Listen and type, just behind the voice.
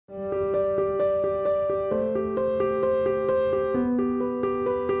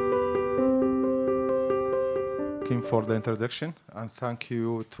team for the introduction, and thank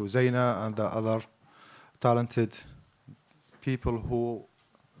you to Zaina and the other talented people who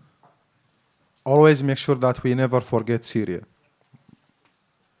always make sure that we never forget Syria.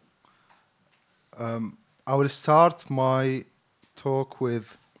 I will start my talk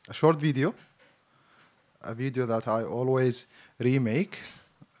with a short video, a video that I always remake,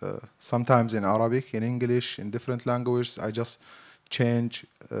 sometimes in Arabic, in English, in different languages. I just change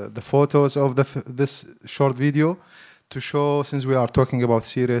the photos of this short video to show, since we are talking about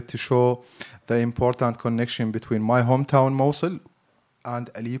Syria, to show the important connection between my hometown, Mosul, and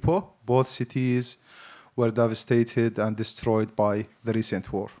Aleppo. Both cities were devastated and destroyed by the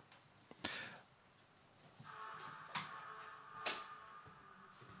recent war.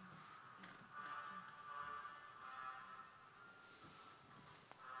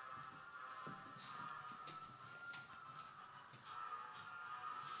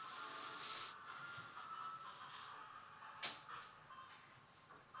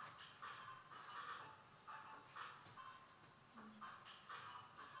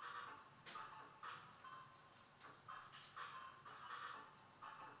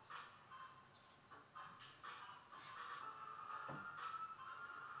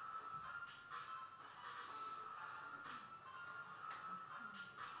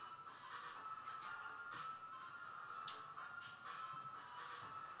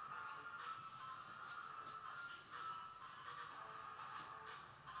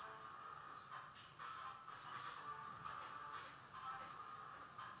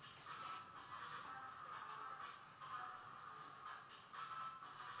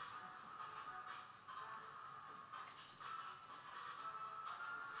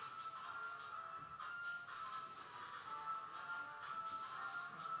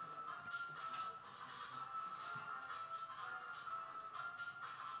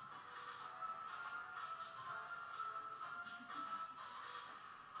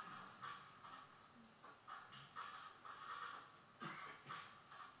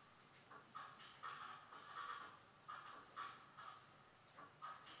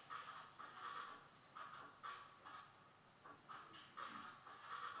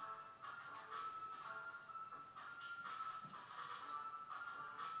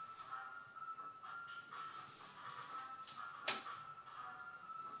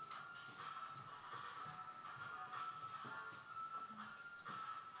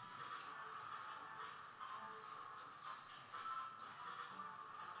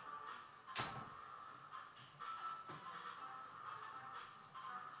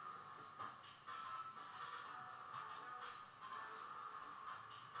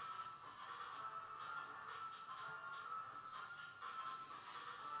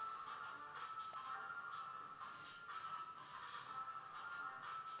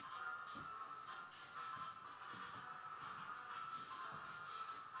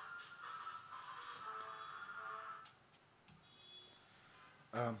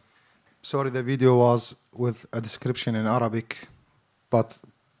 Sorry, the video was with a description in Arabic, but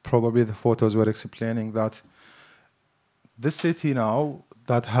probably the photos were explaining that this city now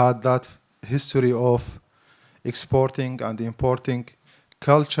that had that history of exporting and importing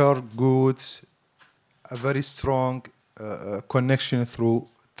culture, goods, a very strong connection through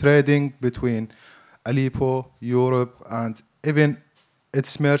trading between Aleppo, Europe, and even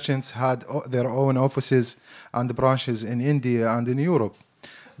its merchants had their own offices and branches in India and in Europe.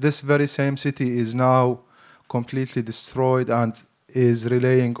 This very same city is now completely destroyed and is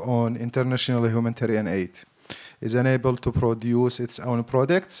relying on international humanitarian aid, is unable to produce its own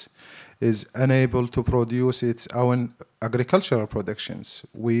products, is unable to produce its own agricultural productions.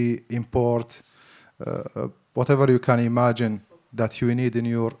 We import whatever you can imagine that you need in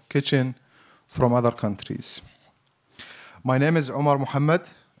your kitchen from other countries. My name is Omar Mohammad.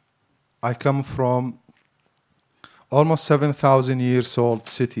 I come from almost 7,000 years old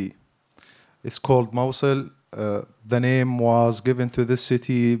city. It's called Mosul. The name was given to this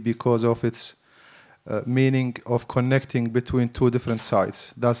city because of its meaning of connecting between two different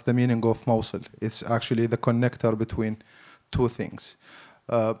sites. That's the meaning of Mosul. It's actually the connector between two things.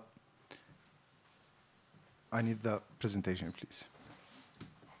 I need the presentation, please.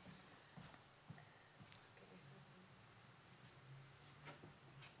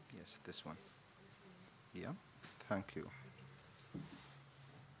 Yes, this one. Yeah, thank you.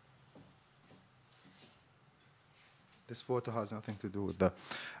 This photo has nothing to do with that.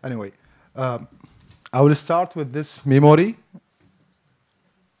 Anyway, I will start with this memory.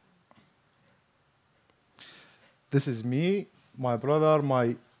 This is me, my brother,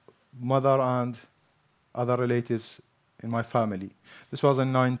 my mother, and other relatives in my family. This was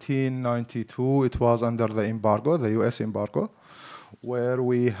in 1992. It was under the embargo, the US embargo, where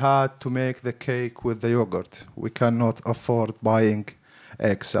we had to make the cake with the yogurt. We cannot afford buying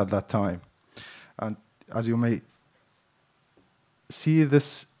eggs at that time. And as you may see,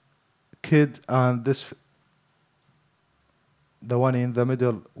 this kid and this, the one in the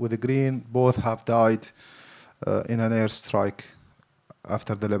middle with the green, both have died in an airstrike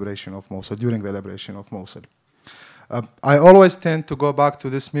after the liberation of Mosul, during the liberation of Mosul. I always tend to go back to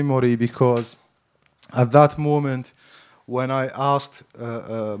this memory because at that moment, when I asked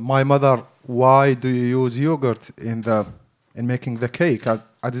my mother, why do you use yogurt in making the cake?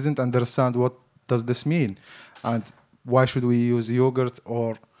 I didn't understand what does this mean, and why should we use yogurt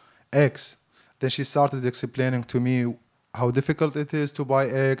or eggs? Then she started explaining to me how difficult it is to buy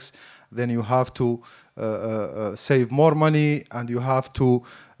eggs. Then you have to save more money, and you have to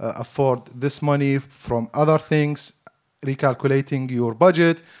afford this money from other things, recalculating your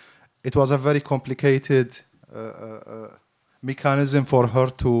budget. It was a very complicated mechanism for her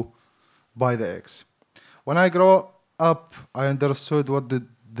to buy the eggs. When I grew up, I understood what did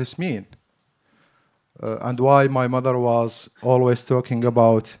this mean, and why my mother was always talking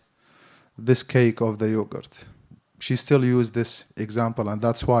about this cake of the yogurt. She still used this example, and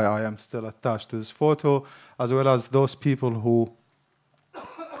that's why I am still attached to this photo, as well as those people who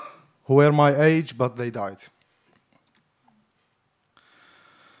were my age, but they died.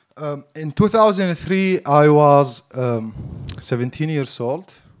 In 2003, I was 17 years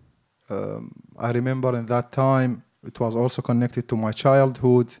old. I remember in that time, it was also connected to my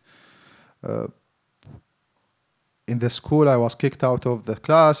childhood. In the school, I was kicked out of the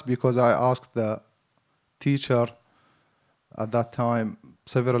class because I asked the teacher at that time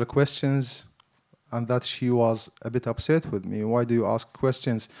several questions, and that she was a bit upset with me. Why do you ask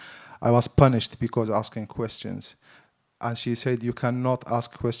questions? I was punished because asking questions. And she said, you cannot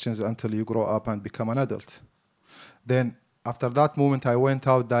ask questions until you grow up and become an adult. Then after that moment, I went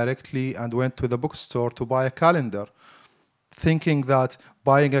out directly and went to the bookstore to buy a calendar, thinking that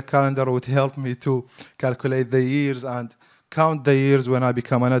buying a calendar would help me to calculate the years and count the years when I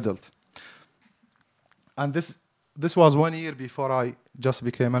become an adult. And this was 1 year before I just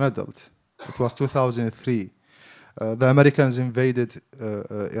became an adult. It was 2003. The Americans invaded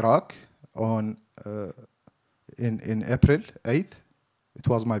Iraq in April 8th. It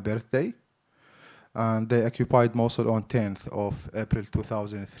was my birthday. And they occupied Mosul on 10th of April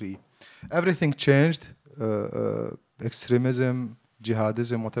 2003. Everything changed. Extremism,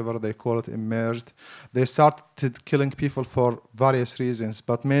 jihadism, whatever they call it, emerged. They started killing people for various reasons,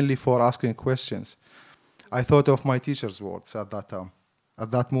 but mainly for asking questions. I thought of my teacher's words at that time, at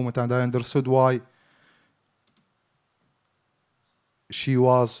that moment, and I understood why she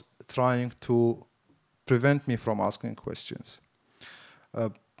was trying to prevent me from asking questions.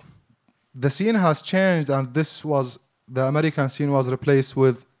 The scene has changed, and the American scene was replaced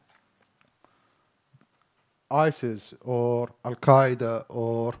with ISIS or Al-Qaeda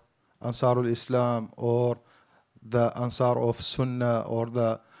or Ansarul Islam or the Ansar of Sunnah or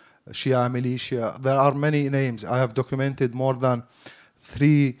the Shia militia. There are many names. I have documented more than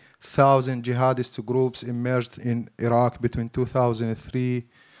 3,000 jihadist groups emerged in Iraq between 2003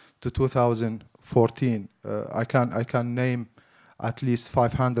 to 2014. I can name at least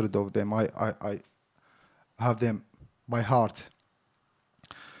 500 of them. I have them by heart.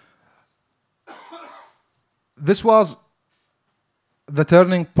 This was the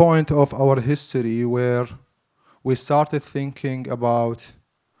turning point of our history, where we started thinking about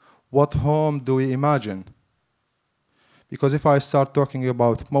what home do we imagine? Because if I start talking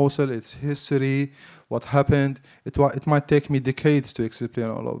about Mosul, its history, what happened, it might take me decades to explain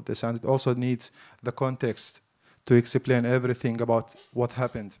all of this, and it also needs the context to explain everything about what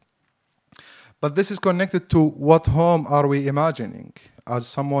happened. But this is connected to what home are we imagining? As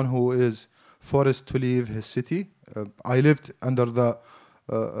someone who is forced to leave his city, I lived under the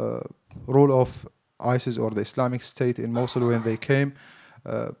rule of ISIS or the Islamic State in Mosul when they came,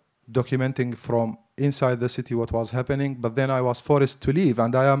 documenting from inside the city what was happening, but then I was forced to leave,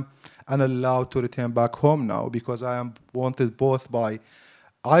 and I am unallowed to return back home now because I am wanted both by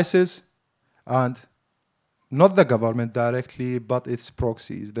ISIS and not the government directly, but its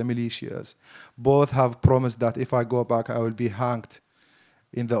proxies, the militias. Both have promised that if I go back, I will be hanged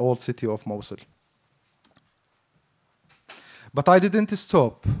in the old city of Mosul. But I didn't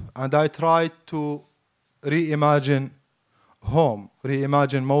stop, and I tried to reimagine home,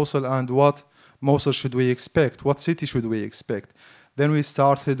 reimagine Mosul, and what Mosul should we expect, what city should we expect. Then we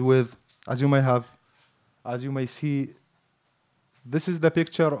started with, as you may see, this is the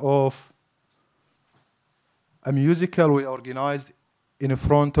picture of a musical we organized in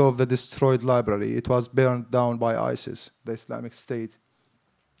front of the destroyed library. It was burned down by ISIS, the Islamic State.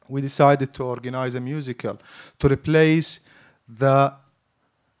 We decided to organize a musical to replace the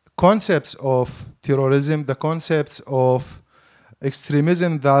concepts of terrorism, the concepts of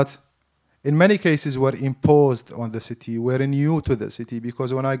extremism that in many cases were imposed on the city, were new to the city.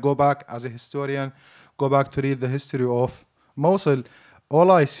 Because when I go back as a historian, go back to read the history of Mosul, all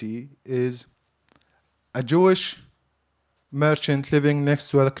I see is a Jewish merchant living next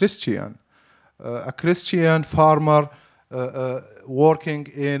to a Christian farmer working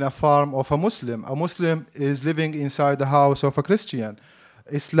in a farm of a Muslim. A Muslim is living inside the house of a Christian.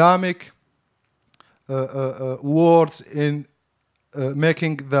 Islamic words in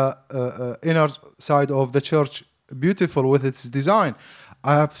making the inner side of the church beautiful with its design.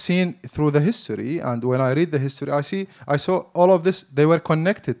 I have seen through the history, and when I read the history, I saw all of this. They were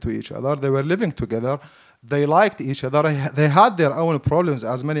connected to each other. They were living together. They liked each other. They had their own problems,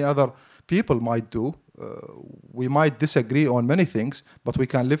 as many other people might do. We might disagree on many things, but we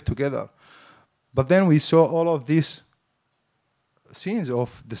can live together. But then we saw all of these scenes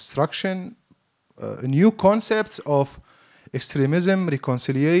of destruction, new concepts of extremism,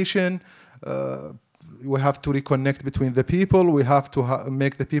 reconciliation. We have to reconnect between the people. We have to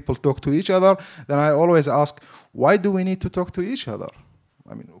make the people talk to each other. Then I always ask, why do we need to talk to each other?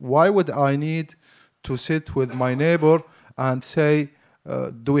 I mean, why would I need to sit with my neighbor and say,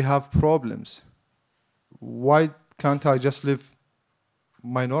 do we have problems? Why can't I just live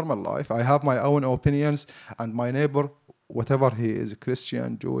my normal life? I have my own opinions, and my neighbor, whatever he is,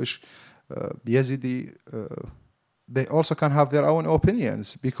 Christian, Jewish, Yazidi, they also can have their own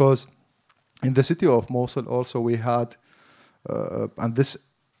opinions. Because in the city of Mosul also we had, and this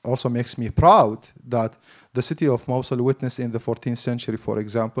also makes me proud, that the city of Mosul witnessed in the 14th century, for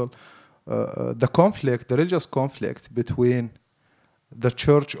example, the religious conflict between the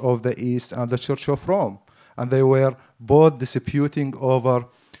Church of the East and the Church of Rome. And they were both disputing over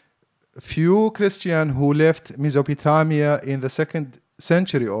few Christians who left Mesopotamia in the 2nd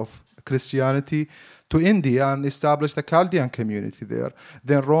century of Christianity to India and established a Chaldean community there.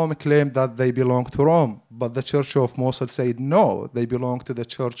 Then Rome claimed that they belonged to Rome, but the Church of Mosul said no, they belong to the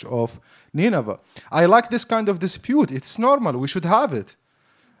Church of Nineveh. I like this kind of dispute. It's normal, we should have it.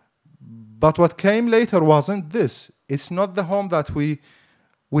 But what came later wasn't this. It's not the home that we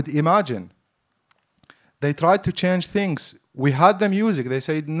would imagine. They tried to change things. We had the music. They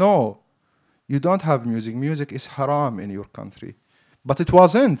said, no, you don't have music. Music is haram in your country. But it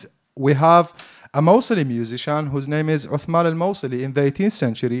wasn't. We have a Mosuli musician whose name is Uthman al-Mosuli in the 18th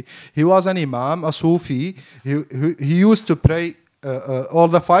century. He was an imam, a Sufi. He used to pray all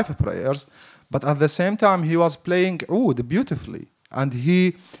the 5 prayers. But at the same time, he was playing oud beautifully. And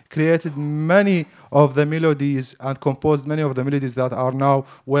he created many of the melodies and composed many of the melodies that are now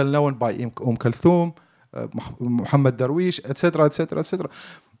well known by Kulthum, Muhammad Darwish, etc., etc., etc.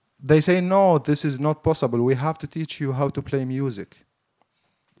 They say, no, this is not possible. We have to teach you how to play music.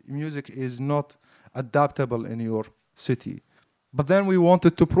 Music is not adaptable in your city. But then we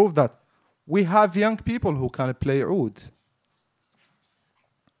wanted to prove that we have young people who can play oud.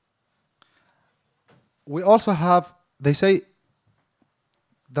 We also have, they say,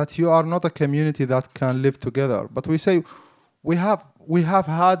 that you are not a community that can live together. But we say we have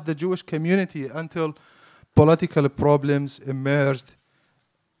had the Jewish community until political problems emerged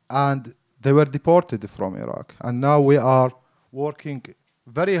and they were deported from Iraq. And now we are working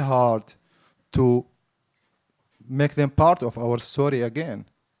very hard to make them part of our story again,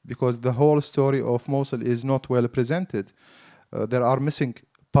 because the whole story of Mosul is not well presented. There are missing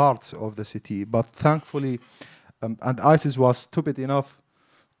parts of the city, but thankfully, and ISIS was stupid enough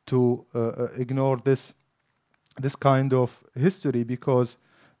to ignore this kind of history, because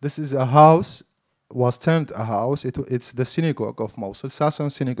this is a house, was turned a house. It's the synagogue of Mosul,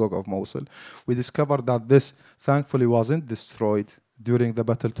 Sasson synagogue of Mosul. We discovered that this thankfully wasn't destroyed during the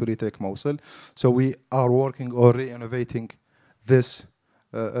battle to retake Mosul. So we are working on renovating this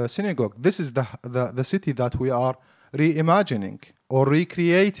synagogue. This is the city that we are reimagining or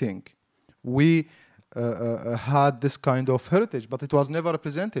recreating. We had this kind of heritage, but it was never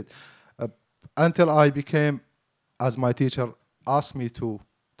represented until I became, as my teacher asked me to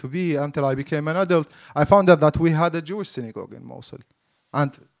be, until I became an adult. I found out that we had a Jewish synagogue in Mosul,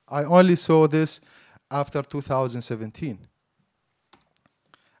 and I only saw this after 2017.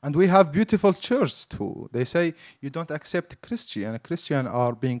 And we have beautiful churches too. They say you don't accept Christian. Christians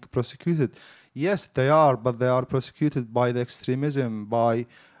are being persecuted. Yes, they are, but they are persecuted by the extremism, by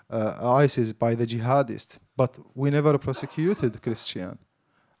ISIS, by the jihadists. But we never persecuted Christian.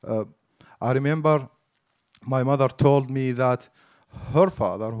 I remember my mother told me that her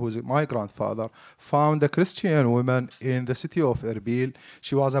father, who's my grandfather, found a Christian woman in the city of Erbil.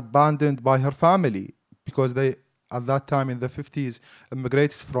 She was abandoned by her family because they, at that time in the 50s,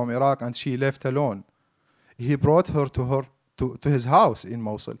 immigrated from Iraq, and she left alone. He brought her to his house in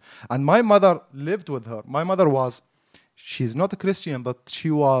Mosul. And my mother lived with her. My mother was, she's not a Christian, but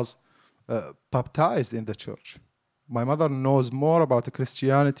she was baptized in the church. My mother knows more about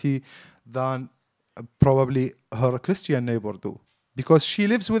Christianity than probably her Christian neighbor do, because she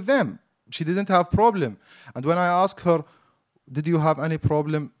lives with them. She didn't have problem. And when I asked her, did you have any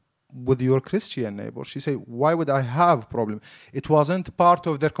problem with your Christian neighbor? She said, why would I have problem? It wasn't part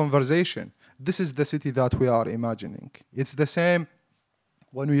of their conversation. This is the city that we are imagining. It's the same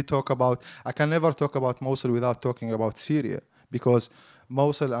when we talk about, I can never talk about Mosul without talking about Syria, because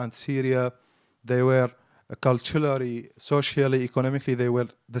Mosul and Syria, they were culturally, socially, economically, they were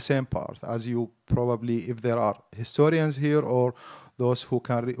the same part. As you probably, if there are historians here or those who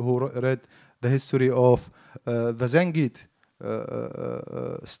who read the history of the Zangid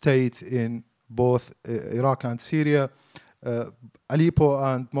state in both Iraq and Syria, Aleppo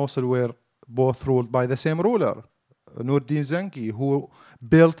and Mosul were both ruled by the same ruler, Nuruddin Zangi, who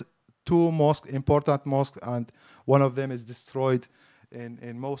built two important mosques, and one of them is destroyed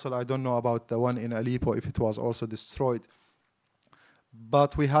in Mosul. I don't know about the one in Aleppo, if it was also destroyed.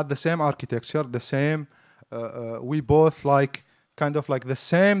 But we had the same architecture, the same, we both like, kind of like the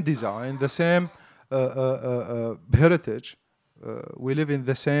same design, the same heritage. We live in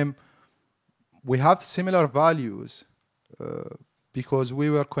the same, we have similar values because we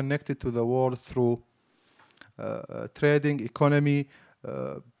were connected to the world through trading, economy,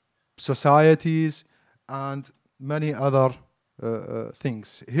 societies, and many other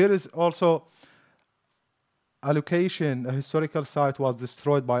things. Here is also a location, a historical site was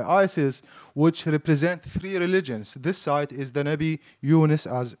destroyed by ISIS, which represent three religions. This site is the Nabi Yunus,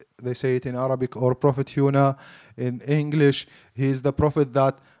 as they say it in Arabic, or Prophet Yunus in English. He is the prophet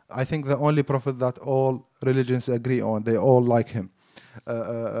that, I think the only prophet that all religions agree on. They all like him.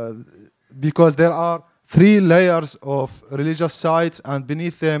 Because there are three layers of religious sites, and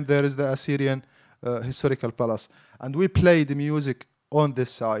beneath them there is the Assyrian historical palace. And we played the music on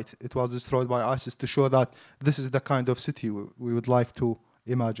this site. It was destroyed by ISIS to show that this is the kind of city we would like to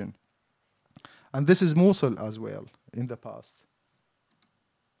imagine. And this is Mosul as well in the past.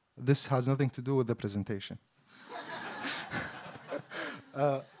 This has nothing to do with the presentation.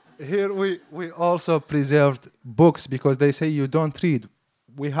 Here we also preserved books, because they say you don't read.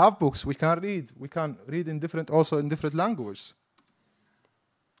 We have books, we can read. We can read in also in different languages.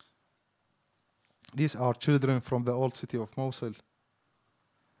 These are children from the old city of Mosul.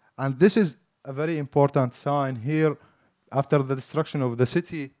 And this is a very important sign here. After the destruction of the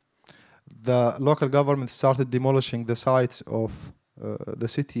city, the local government started demolishing the sites of the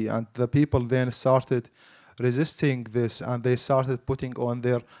city, and the people then started resisting this, and they started putting on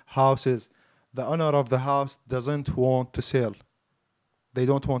their houses. The owner of the house doesn't want to sell. They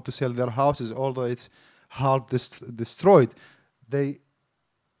don't want to sell their houses, although it's half destroyed. They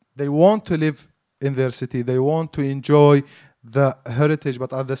want to live in their city. They want to enjoy the heritage,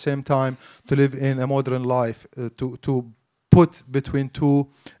 but at the same time to live in a modern life, to put between two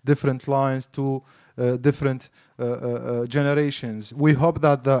different lines, two different generations. We hope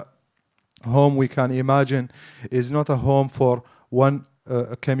that the home we can imagine is not a home for one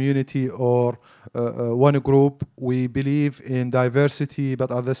community or one group. We believe in diversity,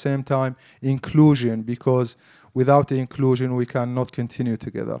 but at the same time inclusion, because without the inclusion we cannot continue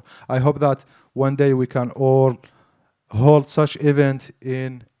together. I hope that one day we can all hold such event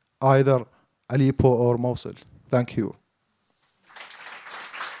in either Aleppo or Mosul. Thank you.